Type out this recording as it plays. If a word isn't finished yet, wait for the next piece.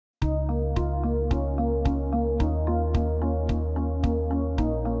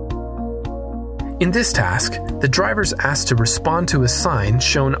In this task, the driver is asked to respond to a sign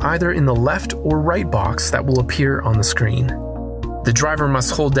shown either in the left or right box that will appear on the screen. The driver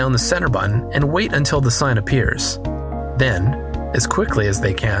must hold down the center button and wait until the sign appears. Then, as quickly as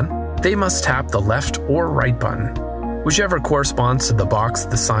they can, they must tap the left or right button, whichever corresponds to the box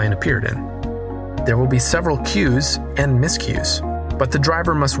the sign appeared in. There will be several cues and miscues, but the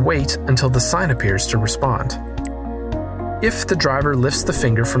driver must wait until the sign appears to respond. If the driver lifts the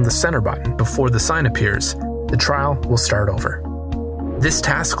finger from the center button before the sign appears, the trial will start over. This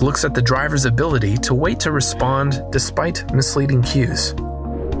task looks at the driver's ability to wait to respond despite misleading cues.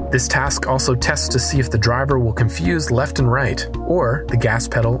 This task also tests to see if the driver will confuse left and right, or the gas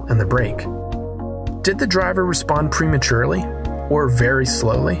pedal and the brake. Did the driver respond prematurely, or very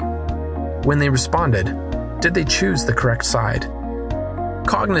slowly? When they responded, did they choose the correct side?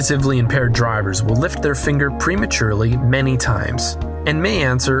 Cognitively impaired drivers will lift their finger prematurely many times, and may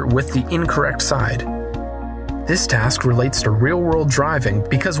answer with the incorrect side. This task relates to real-world driving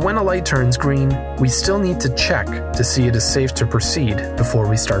because when a light turns green, we still need to check to see it is safe to proceed before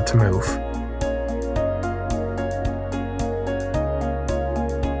we start to move.